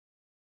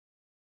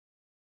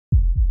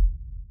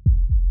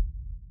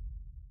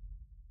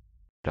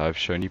I've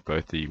shown you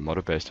both the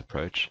model-based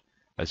approach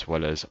as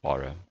well as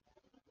Aura,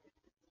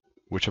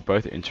 which are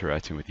both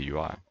interacting with the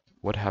UI.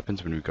 What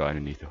happens when we go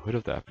underneath the hood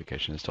of the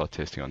application and start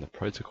testing on the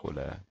protocol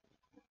layer?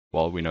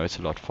 Well, we know it's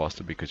a lot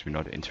faster because we're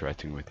not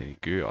interacting with any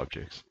GUI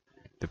objects.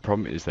 The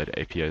problem is that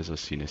APIs are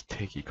seen as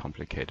techy,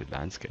 complicated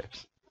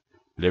landscapes.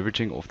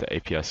 Leveraging off the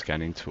API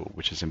scanning tool,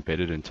 which is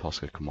embedded in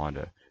Tosca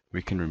Commander,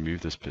 we can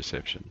remove this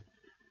perception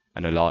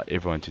and allow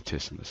everyone to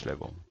test on this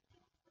level.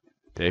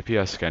 The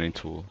API scanning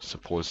tool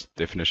supports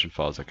definition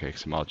files like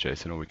XML,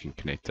 JSON, or we can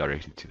connect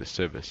directly to the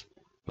service,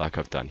 like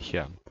I've done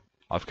here.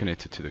 I've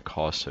connected to the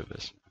car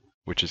service,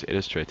 which is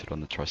illustrated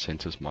on the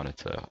Tricentis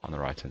monitor on the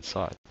right hand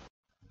side.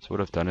 So what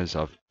I've done is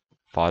I've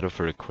fired off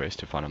a request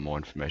to find out more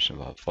information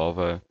about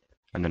Volvo,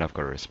 and then I've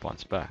got a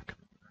response back,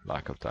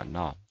 like I've done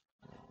now.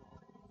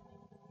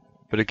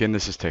 But again,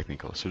 this is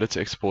technical, so let's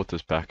export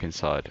this back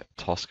inside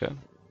Tosca.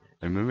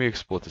 And when we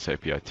export this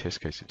API test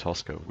case to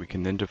Tosca, we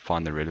can then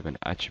define the relevant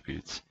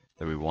attributes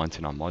that we want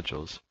in our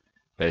modules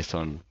based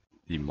on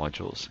the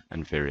modules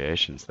and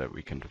variations that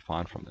we can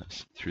define from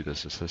this through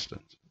this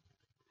assistant.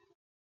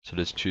 So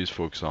let's choose,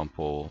 for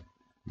example,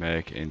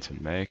 make, enter,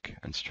 make,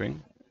 and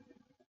string,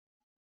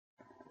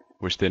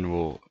 which then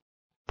will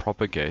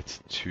propagate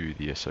to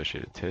the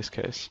associated test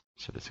case.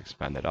 So let's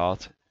expand that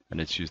out, and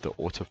let's use the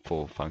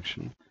autofill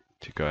function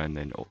to go and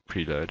then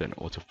preload and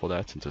autofill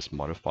that and just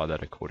modify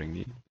that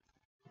accordingly.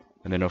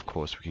 And then of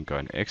course we can go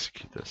and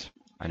execute this.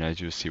 And as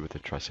you'll see with the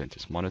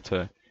Tricentis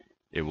monitor,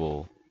 it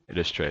will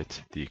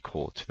illustrate the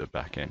call to the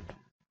backend.